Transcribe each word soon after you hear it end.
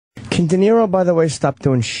Can De Niro, by the way, stop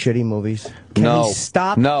doing shitty movies? Can No. he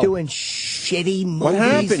stop No. doing shitty movies? What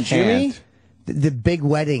happened, Jimmy? The big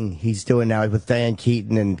wedding he's doing now with Diane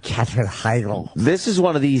Keaton and Katherine Heigl. This is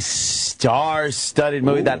one of these star-studded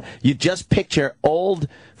movies that you just picture old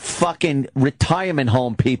fucking retirement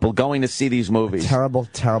home people going to see these movies. Terrible,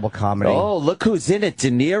 terrible comedy. Oh, look who's in it. De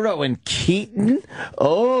Niro and Keaton.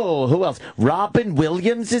 Oh, who else? Robin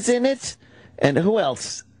Williams is in it. And who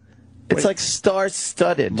else? It's like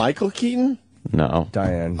star-studded. Michael Keaton? No.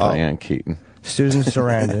 Diane Keaton. Susan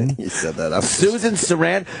Sarandon. You said that up. Susan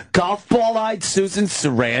Sarandon. Golf ball-eyed Susan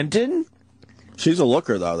Sarandon? She's a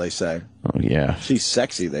looker, though, they say. Oh, yeah. She's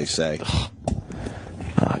sexy, they say.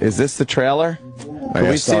 Is this the trailer? Can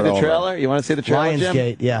we see the trailer? You want to see the trailer, Jim?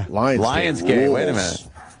 Lionsgate, yeah. Lionsgate. Wait a minute.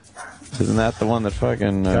 Isn't that the one that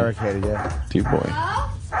fucking... Barricaded, yeah. T-Boy.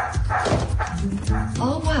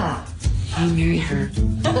 Oh, wow. He married her.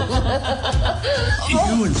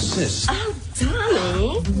 You insist. Oh,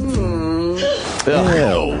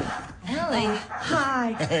 darling. Ellie,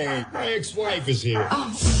 hi. Hey, my ex-wife is here. I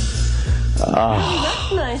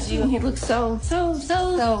recognize you. You look so.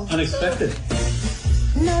 Unexpected.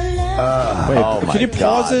 Wait, can you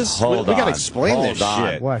pause this? We got to explain this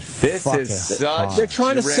shit. What? This is such... They're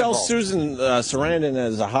trying to sell dribble. Susan Sarandon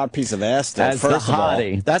as a hot piece of ass. Still. As the First of all,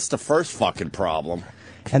 hottie. that's the first fucking problem.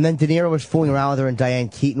 And then De Niro was fooling around with her, and Diane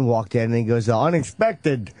Keaton walked in, and he goes,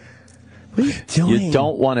 unexpected. What are you doing? You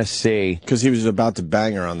don't want to see... Because he was about to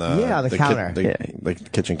bang her on the counter. The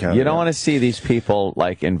kitchen counter. You don't want to see these people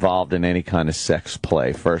like involved in any kind of sex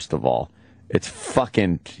play, first of all. It's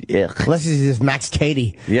fucking... Ugh. Unless he's just Max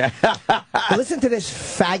Cady. Yeah. But listen to this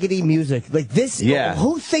faggoty music. Like this, Yeah.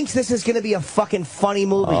 Who thinks this is going to be a fucking funny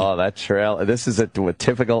movie? Oh, that trailer. This is a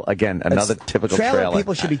typical, again, another typical trailer.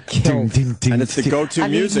 People should be killed. And it's the go-to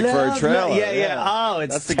music for a trailer. Yeah. Oh,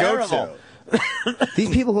 it's That's the terrible. go-to. These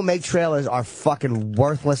people who make trailers are fucking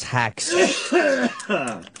worthless hacks.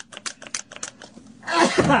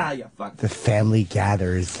 The family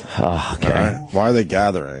gathers. Oh, okay. Why are they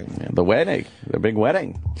gathering? Yeah, the wedding. The big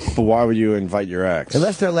wedding. But why would you invite your ex?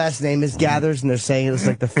 Unless their last name is Gathers and they're saying it's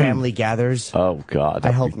like the family gathers. Oh, God.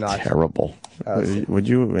 I hope be not. Terrible. Would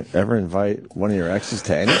you ever invite one of your exes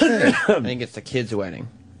to anything? I think it's the kid's wedding.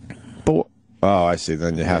 But, oh, I see.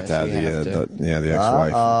 Then you have to have the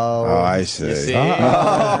ex-wife. Oh, I see.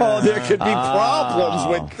 Oh, there could be problems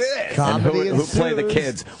with this. And who play the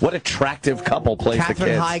kids? What attractive couple plays the Katherine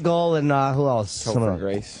kids? Heigl and who else? Topher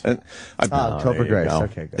Grace. And Topher Grace. go.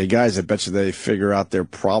 Okay, good. Hey, guys, I bet you they figure out their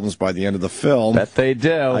problems by the end of the film. Bet they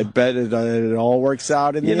do. I bet it all works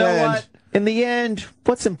out in the end. You know what? In the end,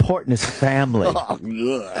 what's important is family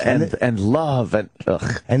and love and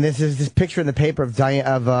ugh. And this is this picture in the paper of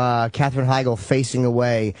Katherine Heigl facing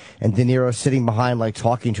away, and De Niro sitting behind, like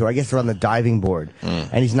talking to her. I guess they're on the diving board,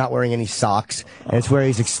 and he's not wearing any socks. And it's where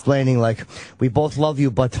he's explaining, like, we both love you,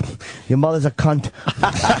 but your mother's a cunt.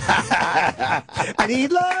 I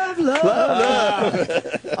need love.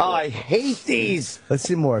 Oh, I hate these. Let's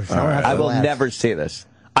see more. I will never see this.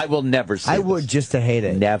 I will never see I this. would just to hate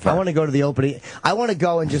it. Never. I want to go to the opening. I want to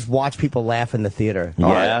go and just watch people laugh in the theater.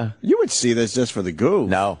 Yeah. You would see this just for the goof.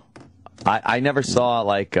 No. I never saw,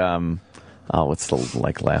 like, what's the,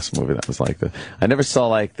 like, last movie that was like the... I never saw,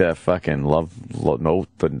 like, the fucking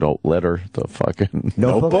note letter, the fucking...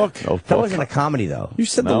 Notebook? Notebook. That wasn't a comedy, though. You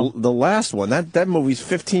said No. the last one. That movie's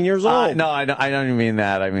 15 years old. No, I don't even mean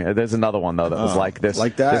that. I mean, there's another one, though, that was like this.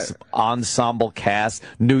 Like that? This ensemble cast,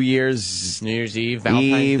 New Year's Eve,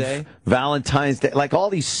 Valentine's Day, like all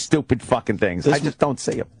these stupid fucking things. I just don't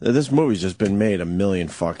see them. This movie's just been made a million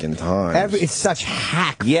fucking times. It's such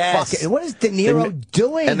hack. Yes. Fucking, what is De Niro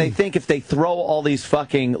doing? And they think if they throw all these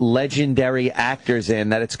fucking legendary actors in,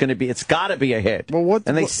 that it's got to be a hit. Well,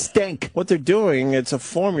 and they stink. What they're doing, it's a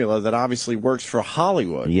formula that obviously works for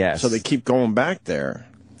Hollywood. Yes. So they keep going back there.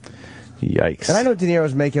 Yikes. And I know De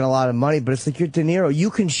Niro's making a lot of money, but it's like, you're De Niro. You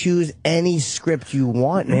can choose any script you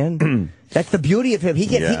want, man. That's the beauty of him.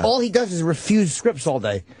 All he does is refuse scripts all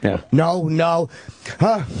day. Yeah. No.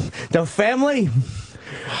 The family?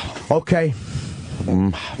 Okay.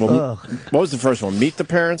 What was the first one? Meet the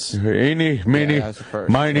Parents? Eeny, meeny, that was the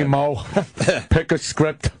first. miny, mo. Pick a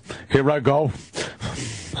script. Here I go.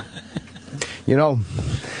 You know,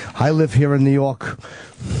 I live here in New York.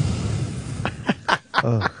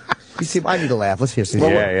 You see, I need to laugh. Let's hear some.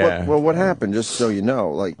 Well, what happened? Just so you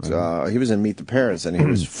know, like he was in Meet the Parents, and he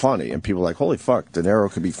was funny, and people were like, "Holy fuck, De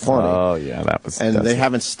Niro could be funny." Oh yeah, that was. And they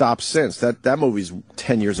haven't stopped since. That movie's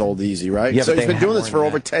 10 years old, easy, right? Yeah, so but he's been doing this for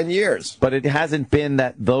over 10 years. But it hasn't been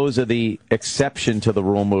that those are the exception to the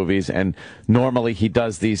rule movies, and normally he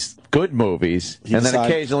does these good movies, and then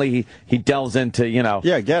occasionally he delves into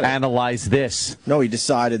analyze this. No, he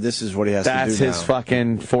decided this is what he has to do now. That's his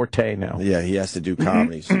fucking forte now. Yeah, he has to do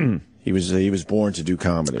comedies. He was born to do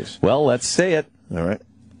comedies. Well, let's say it. All right.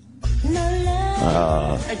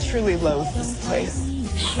 I truly loathe this place.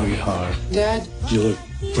 Sweetheart. Dad? You look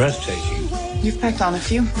breathtaking. You've packed on a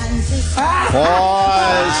few.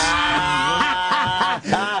 Pause.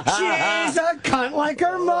 She's a cunt like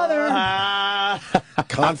her mother.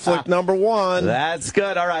 Conflict number one. That's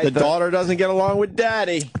good. All right. The daughter doesn't get along with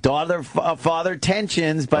daddy. Father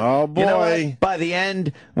tensions, but oh boy. You know what? By the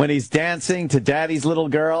end, when he's dancing to daddy's little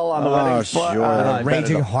girl on the wedding floor,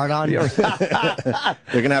 raging hard on. They're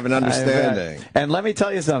gonna have an understanding. And let me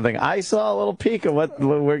tell you something. I saw a little peek of what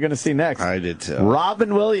we're gonna see next. I did too.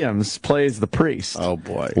 Robin Williams plays the priest. Oh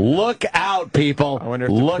boy. Look out, people. I wonder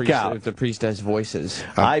if the priest has voices.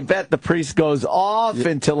 I bet the priest goes off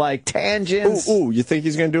into like tangents. Ooh, you think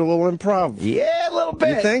he's going to do a little improv? Yeah, a little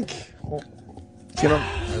bit. You think?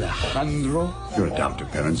 Alejandro, your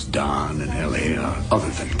adoptive parents, Don and Ellie, are other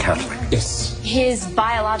than Catholic. Yes. His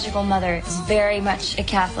biological mother is very much a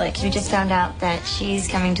Catholic. We just found out that she's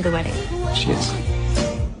coming to the wedding. She is.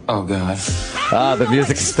 Oh, God. The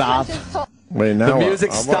music stopped. Wait, now the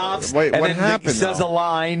music stops. Wait, and what then happened? He says a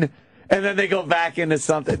line, and then they go back into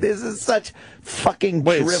something. This is such fucking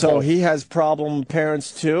drivel. So he has problem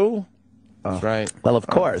parents too? That's right. Well, of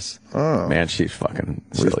course. Man, she's fucking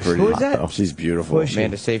really pretty. hot, Who is that? though. She's beautiful. Who is she?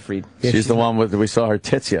 Amanda Seyfried. She's the one with we saw her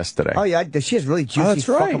tits yesterday. Oh yeah, she has really juicy, that's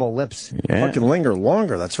right. fuckable lips. Yeah. Fucking linger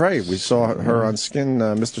longer. That's right. We saw her on Skin,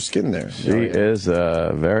 Mr. Skin there. She is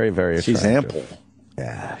very, very attractive. She's ample.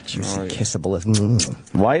 Yeah, juicy, kissable lips.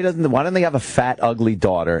 Why don't they have a fat, ugly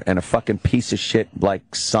daughter and a fucking piece of shit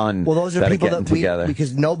like son? Well, those are that people getting that together?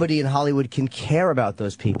 because nobody in Hollywood can care about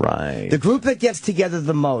those people. Right. The group that gets together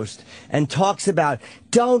the most and talks about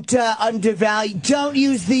don't undervalue, don't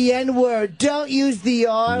use the N-word, don't use the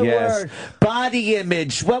R-word. Body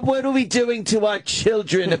image. What are we doing to our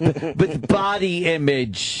children with body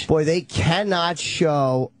image? Boy, they cannot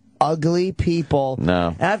show ugly people.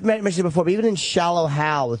 No. And I've mentioned it before, but even in Shallow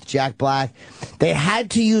Hal with Jack Black, they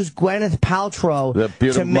had to use Gwyneth Paltrow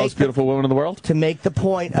The most beautiful woman in the world? to make the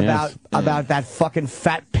point about that fucking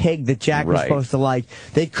fat pig that Jack was supposed to like.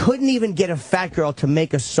 They couldn't even get a fat girl to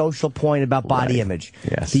make a social point about body image.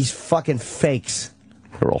 Yes. These fucking fakes.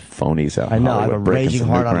 They're all phonies out I in know. Hollywood, I'm breaking raging some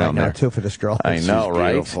hard new on right ground now, there. too, for this girl. I know, She's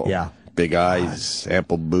right? beautiful. Yeah. Big eyes,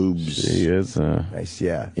 ample boobs. She is. Nice,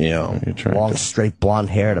 yeah. Attractive. Long, straight blonde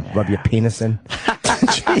hair to rub your penis in.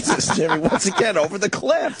 Jesus, Jimmy, once again, over the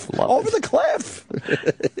cliff. Over the cliff.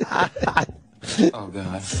 Oh,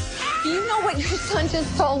 God. Do you know what your son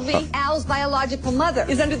just told me? Al's biological mother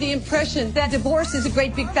is under the impression that divorce is a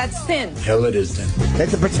great big fat sin. Hell it is then. They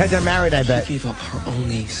have to pretend they're married, I bet. She gave up her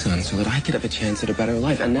only son so that I could have a chance at a better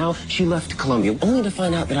life. And now she left Colombia, only to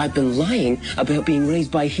find out that I've been lying about being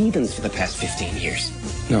raised by heathens for the past 15 years.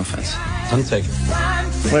 No offense. I'm taking.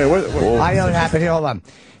 Wait, what? I know what happened. Here, hold on.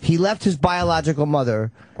 He left his biological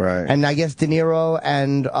mother. Right. And I guess De Niro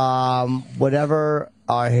and whatever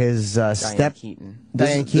are his Diane Diane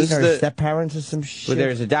This Keaton is or the- step parents or some shit. But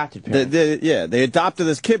there's adopted parents. They adopted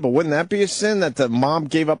this kid, but wouldn't that be a sin that the mom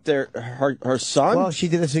gave up her son? Well, she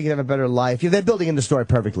did this so he could have a better life. They're building in the story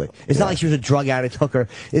perfectly. It's not like she was a drug addict hooker,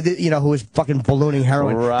 who was fucking ballooning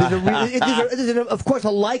heroin. Right. There's of course,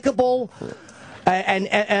 a likable and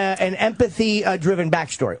empathy-driven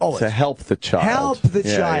backstory. Always. To help the child. Help the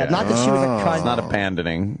child. Not that she was a cunt. It's not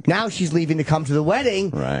abandoning. Now she's leaving to come to the wedding,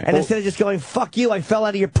 Right. and instead of just going, fuck you, I fell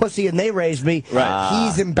out of your pussy and they raised me,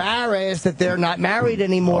 he's embarrassed that they're not married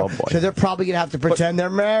anymore, so they're probably going to have to pretend they're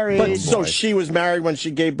married. But so she was married when she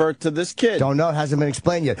gave birth to this kid. Don't know, it hasn't been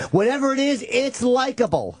explained yet. Whatever it is, it's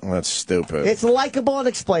likable. That's stupid. It's likable and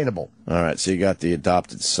explainable. All right, so you got the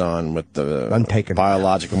adopted son with the Untaken.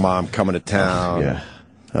 biological mom coming to town. Yeah.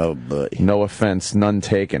 Oh, buddy. No offense, none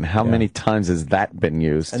taken. How many times has that been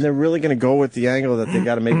used? And they're really going to go with the angle that they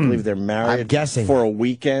got to make believe they're married. I'm guessing. For a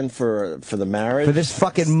weekend for the marriage. For this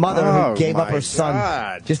fucking mother who gave up my her son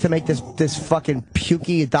God. just to make this fucking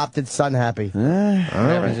pukey adopted son happy. What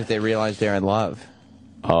happens if they realize they're in love?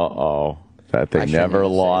 Uh-oh. That they Actually, never no.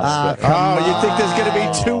 lost. Oh, you think there's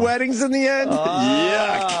going to be 2 weddings in the end?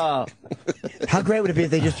 Yuck. How great would it be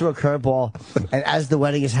if they just threw a curveball, and as the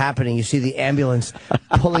wedding is happening, you see the ambulance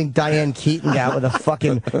pulling Diane Keaton out with a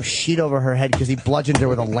fucking sheet over her head because he bludgeoned her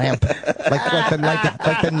with a lamp,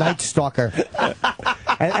 like the Night Stalker.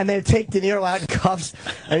 And they take De Niro out in cuffs,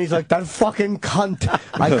 and he's like, that fucking cunt.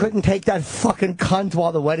 I couldn't take that fucking cunt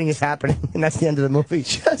while the wedding is happening. And that's the end of the movie.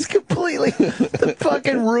 Just completely. The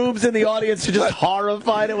fucking rubes in the audience are just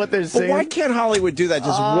horrified at what they're seeing. But why can't Hollywood do that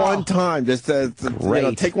just one time? Just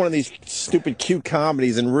take one of these stupid cute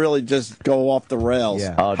comedies and really just go off the rails.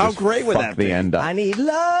 Yeah. How great would that be? End up. I need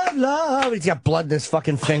love, love. He's got blood in his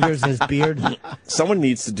fucking fingers and his beard. Someone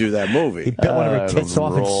needs to do that movie. He bit one of her tits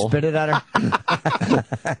off and spit it at her.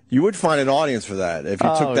 You would find an audience for that if you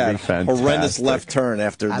took that horrendous left turn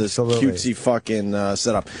after this cutesy fucking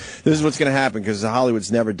setup. This is what's going to happen because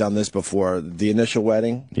Hollywood's never done this before. The initial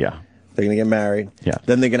wedding. Yeah. They're going to get married. Yeah.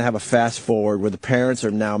 Then they're going to have a fast forward where the parents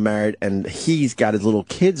are now married and he's got his little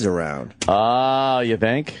kids around. Oh, you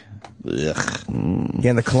think? Ugh. Yeah,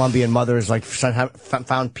 and the Colombian mother is like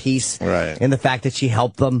found peace in the fact that she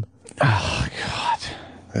helped them. Oh, God.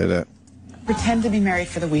 Hit it. Pretend to be married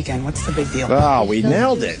for the weekend. What's the big deal? Oh, we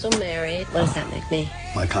nailed it. Still married. What does that make me?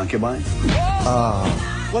 My concubine?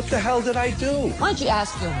 What the hell did I do? Why don't you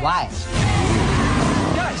ask your wife?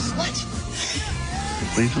 Guys! What?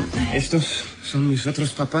 Estos son mis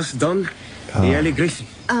otros papás, Don y Ellie Gracie.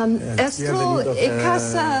 Esto en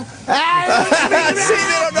casa. See,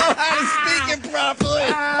 they don't know how to speak it properly.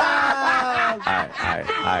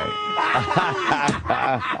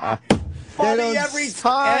 Funny every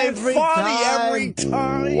time. Every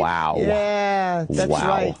time. Wow. Yeah, that's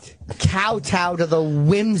right. Kowtow to the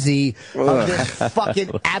whimsy of this fucking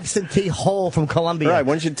absentee hole from Colombia. Right,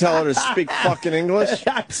 why don't you tell her to speak fucking English?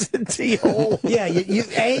 Absentee hole. Yeah,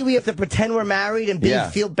 A, we have to pretend we're married, and B,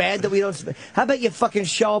 feel bad that we don't How about you fucking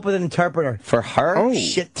show up with an interpreter? For her? Oh.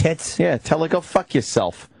 Shit tits. Yeah, tell her go fuck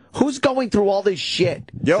yourself. Who's going through all this shit?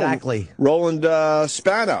 Yo, exactly. Roland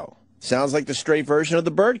Spano. Sounds like the straight version of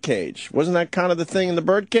the Birdcage. Wasn't that kind of the thing in the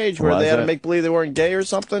Birdcage where they had to make believe they weren't gay or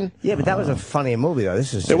something? Yeah, but that was a funny movie, though.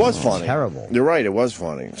 This is it was funny. Terrible. You're right, it was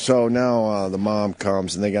funny. So now the mom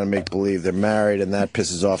comes and they got to make believe they're married, and that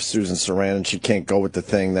pisses off Susan Sarandon, and she can't go with the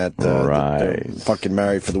thing that they're fucking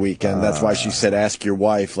married for the weekend. That's why she said, "Ask your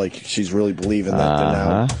wife," like she's really believing that they're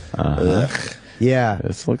now. Ugh. Yeah,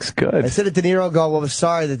 this looks good. Instead of De Niro go, "Well, we're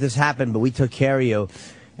sorry that this happened, but we took care of you."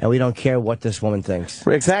 And we don't care what this woman thinks.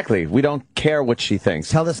 Exactly. We don't care what she thinks.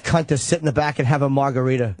 Tell this cunt to sit in the back and have a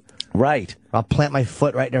margarita. Right. I'll plant my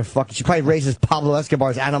foot right in her fucking... She probably raises Pablo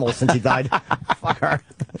Escobar's animals since he died. Fuck her.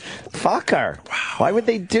 Fuck her. Wow. Why would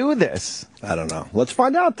they do this? I don't know. Let's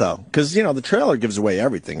find out, though. Because, you know, the trailer gives away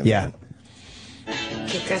everything. Yeah.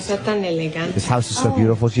 This house is so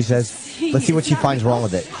beautiful, she says. Let's see what she finds wrong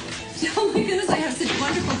with it. Oh my goodness, I have such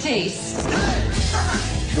wonderful taste.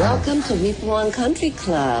 Welcome to Weepawan Country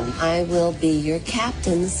Club. I will be your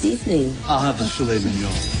captain this evening. I'll have the filet mignon.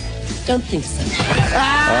 Don't think so.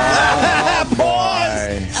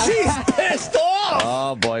 Boy. She's pissed off.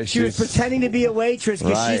 Oh, boy. She was pretending to be a waitress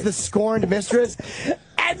because she's the scorned mistress.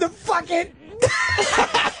 And the fucking...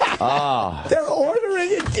 They're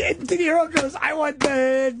ordering it. De Niro goes, "I want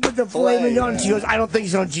the filet mignon." She goes, "I don't think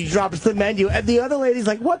so." And she drops the menu, and the other lady's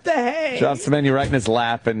like, "What the heck?" Drops the menu right in his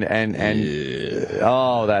lap, and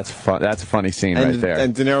oh, that's fun. That's a funny scene right there.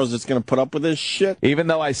 And De Niro's just gonna put up with this shit. Even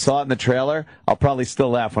though I saw it in the trailer, I'll probably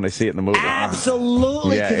still laugh when I see it in the movie.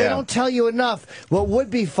 Absolutely, because they don't tell you enough. What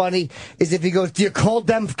would be funny is if he goes, "Do you call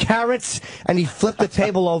them carrots?" and he flipped the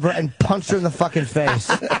table over and punched her in the fucking face.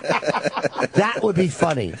 That would be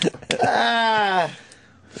funny.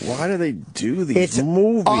 Why do they do these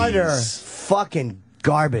movies? Utter fucking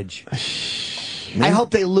garbage. I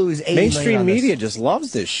hope they lose $80 million Mainstream media this. just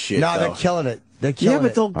loves this shit. No, though. they're killing it. They're killing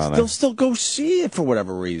it. They'll still go see it for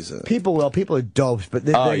whatever reason. People will. People are dopes, but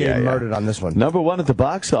they're getting murdered on this one. Number one at the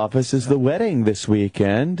box office is The Wedding this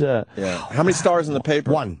weekend. How many stars in the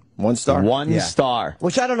paper? One. One star? One star.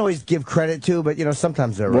 Which I don't always give credit to, but, you know,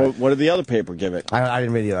 sometimes they're right. What did the other paper give it? I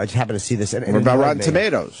didn't really know. I just happened to see this. What about Rotten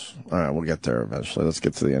Tomatoes? All right, we'll get there eventually. Let's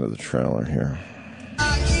get to the end of the trailer here.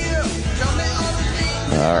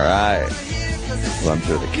 All right. Run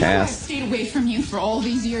through the cast. I stayed away from you for all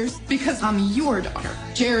these years because I'm your daughter.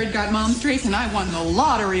 Jared got mom straight and I won the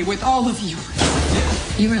lottery with all of you.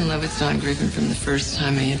 You were in love with Don Griffin from the first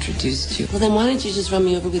time I introduced you. Well, then why don't you just run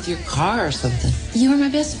me over with your car or something? You were my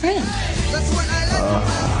best friend.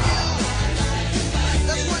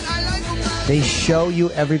 They show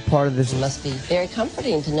you every part of this. It must be very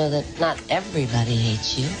comforting to know that not everybody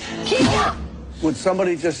hates you. Would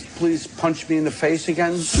somebody just please punch me in the face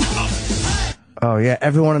again? Oh, yeah.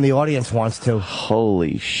 Everyone in the audience wants to.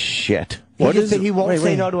 Holy shit. He won't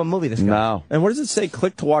say no to a movie, this guy. No. And what does it say?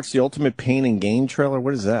 Click to watch the Ultimate Pain and Gain trailer?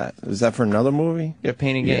 What is that? Is that for another movie? Yeah,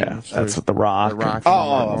 Pain and Gain. Yeah, that's what The Rock.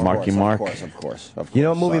 Marky Mark. Of course. You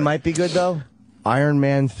know what movie might be good, though? Iron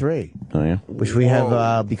Man 3. Oh, yeah? Which we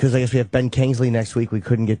have, because I guess we have Ben Kingsley next week, we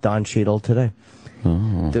couldn't get Don Cheadle today.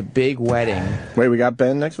 Oh. The Big Wedding. Wait, we got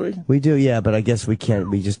Ben next week? We do, yeah, but I guess we can't.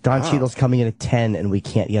 Don Cheadle's coming in at 10, and we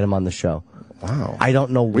can't get him on the show. Wow. I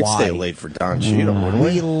don't know why. We'd stay late for Don Cheadle, wouldn't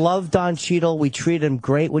we? We love Don Cheadle. We treated him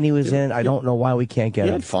great when he was in. I don't know why we can't get him.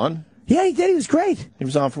 He had fun. Yeah, he did. He was great. He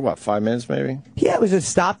was on for, what, 5 minutes maybe? Yeah, it was a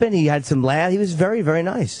stop-in. He had some laugh. He was very, very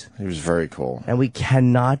nice. He was very cool. And we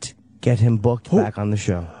cannot get him booked back on the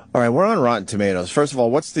show. All right, we're on Rotten Tomatoes. First of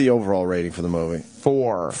all, what's the overall rating for the movie?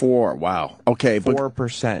 4. 4, wow. Okay, but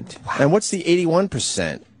 4%. And what's the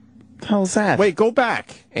 81%? How's that? Wait, go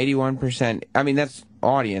back. 81%. I mean, that's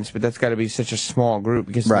audience, but that's got to be such a small group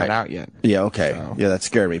because it's not out yet. Yeah, okay. So. Yeah, that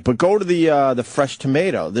scared me. But go to the Fresh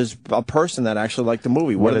Tomato. There's a person that actually liked the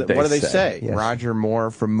movie. What do they say? Yes. Roger Moore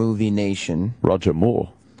from Movie Nation. Roger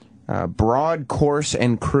Moore. Broad, coarse,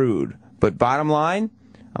 and crude. But bottom line,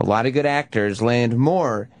 a lot of good actors land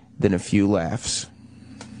more than a few laughs.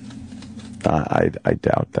 I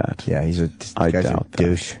doubt that. Yeah, he's a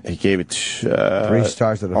douche. He gave it 3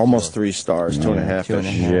 stars out of almost 4. 3 stars,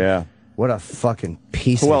 2.5. Yeah. What a fucking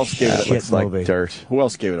piece Who of else gave it shit looks like movie. Dirt. Who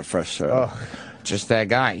else gave it a fresh start? Just that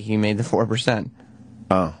guy. He made the 4%.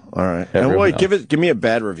 Oh, all right. And wait, give me a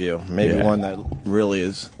bad review. Maybe one that really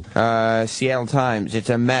is. Seattle Times, it's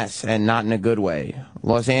a mess and not in a good way.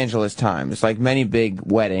 Los Angeles Times, like many big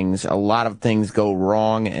weddings, a lot of things go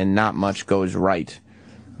wrong and not much goes right.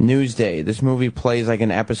 Newsday, this movie plays like an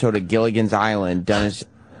episode of Gilligan's Island done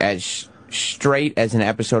as straight as an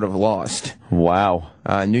episode of Lost. Wow.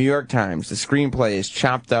 New York Times, the screenplay is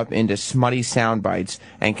chopped up into smutty sound bites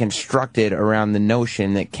and constructed around the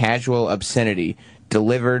notion that casual obscenity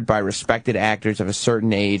delivered by respected actors of a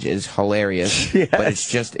certain age is hilarious, but it's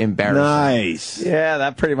just embarrassing. Nice. Yeah,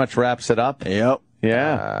 that pretty much wraps it up. Yep.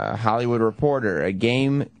 Yeah. Hollywood Reporter, a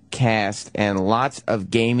game cast and lots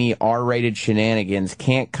of gamey R-rated shenanigans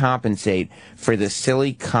can't compensate for the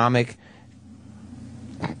silly comic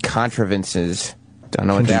contrivances. Don't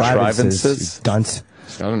know what that Contrivances. Dunce.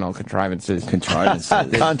 I don't know, contrivances.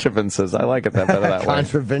 Contrivances. I like it better that way.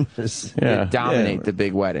 Contrivances. Yeah. They dominate the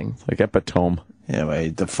big wedding. Like epitome. Yeah,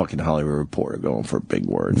 but the fucking Hollywood Reporter going for a big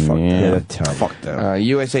word. Fuck that. Fuck them.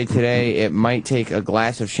 USA Today, it might take a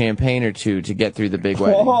glass of champagne or two to get through the big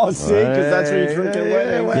wedding. Oh, see, because that's what you drink at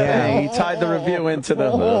weddings. Yeah, he tied the review into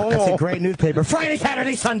the... That's a great newspaper. Friday,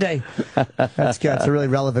 Saturday, Sunday. That's good. It's a really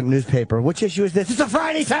relevant newspaper. Which issue is this? It's a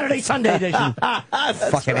Friday, Saturday, Sunday edition.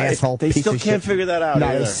 Fucking asshole They piece still of can't shit. figure that out. No,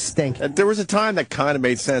 either. they stink. There was a time that kind of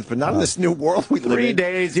made sense, but not in this new world we live in. 3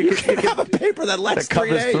 days. You can have a paper that lasts That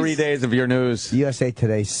covers 3 days. 3 days of your news. USA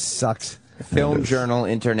Today sucks. Film Journal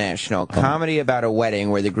International. Comedy about a wedding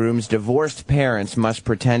where the groom's divorced parents must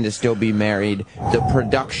pretend to still be married. The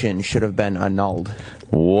production should have been annulled.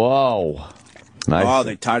 Whoa. Nice. Oh,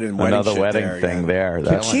 they tied in wedding Another shit wedding there, thing there.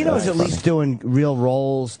 Pacino's at least doing real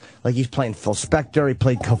roles. Like he's playing Phil Spector. He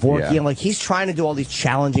played Kevorkian. Yeah. Like he's trying to do all these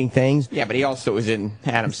challenging things. Yeah, but he also was in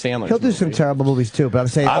Adam Sandler's He'll do some terrible movies too. But I'm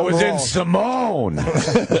saying I was in overall- Simone.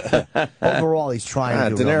 Overall, he's trying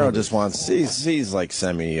to do De real Niro movies. just wants, he's like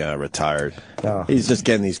semi-retired. Oh. He's just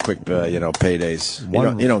getting these quick, paydays.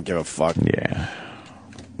 You don't give a fuck. Yeah.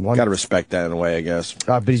 Got to respect that in a way, I guess.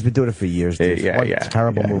 But he's been doing it for years. Dude. Yeah, One yeah.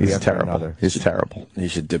 terrible movie He's after terrible. another. He's terrible. He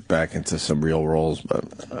should dip back into some real roles. But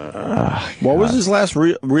what was his last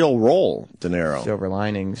real role, De Niro? Silver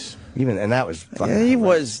Linings. And that was fucking Yeah, he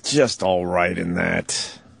was just all right in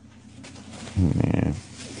that. Yeah.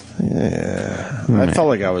 I felt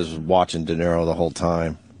like I was watching De Niro the whole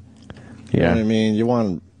time. You know what I mean? You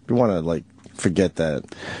want to like forget that.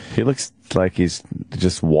 He looks like he's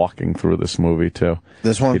just walking through this movie too.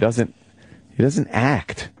 This one? He doesn't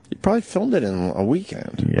act. He probably filmed it in a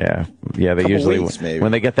weekend. Yeah. They Couple usually weeks, maybe.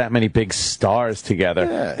 when they get that many big stars together,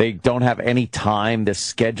 Yeah. they don't have any time. The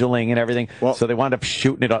scheduling and everything, so they wind up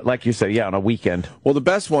shooting it like you said, on a weekend. Well, the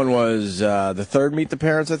best one was the third Meet the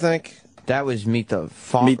Parents, I think. That was Meet the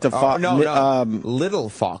Fockers. Meet the Little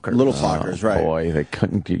Fockers. Little Fockers, right? Boy, they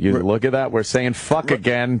couldn't. You look at that. We're saying fuck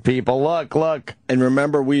again, people. Look. And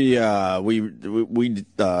remember, we dissected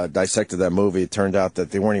that movie. It turned out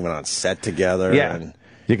that they weren't even on set together. Yeah. And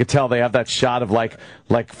you could tell they have that shot of like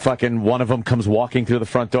fucking one of them comes walking through the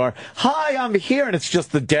front door. Hi, I'm here, and it's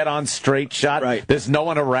just the dead-on straight shot. Right. There's no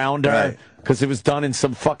one around her. Right. Because it was done in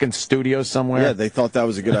some fucking studio somewhere. Yeah, they thought that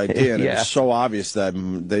was a good idea, and it Yeah. was so obvious that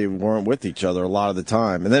they weren't with each other a lot of the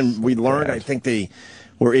time. And then we learned, I think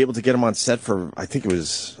were able to get him on set for, I think it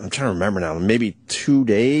was, I'm trying to remember now, maybe 2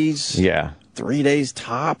 days? Yeah. 3 days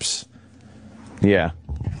tops? Yeah.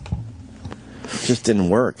 Just didn't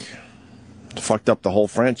work. Fucked up the whole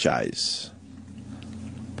franchise.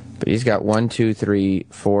 But he's got 1, 2, 3,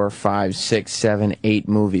 4, 5, 6, 7, 8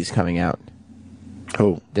 movies coming out.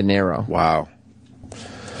 Who? De Niro. Wow.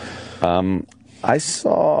 I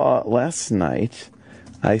saw last night,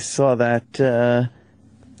 I saw that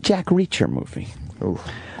Jack Reacher movie. Ooh.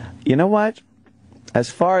 You know what?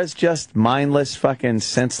 As far as just mindless, fucking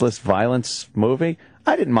senseless violence movie,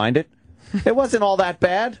 I didn't mind it. It wasn't all that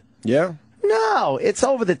bad. Yeah? No, it's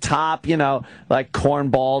over the top, you know, like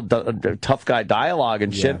cornball, tough guy dialogue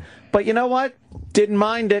and shit. But you know what? Didn't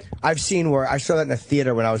mind it. I saw that in the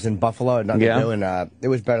theater when I was in Buffalo, and it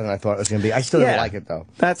was better than I thought it was going to be. I still didn't like it, though.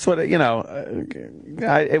 That's what,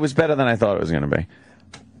 it was better than I thought it was going to be.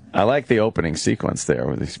 I like the opening sequence there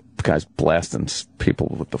where these guys blasting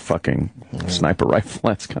people with the fucking sniper rifle.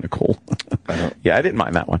 That's kind of cool. I didn't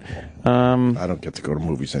mind that one. I don't get to go to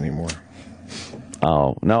movies anymore.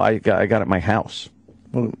 Oh, no, I got it at my house.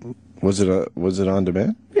 Well, was it on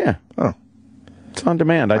demand? Yeah. Oh. It's on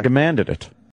demand. I demanded it.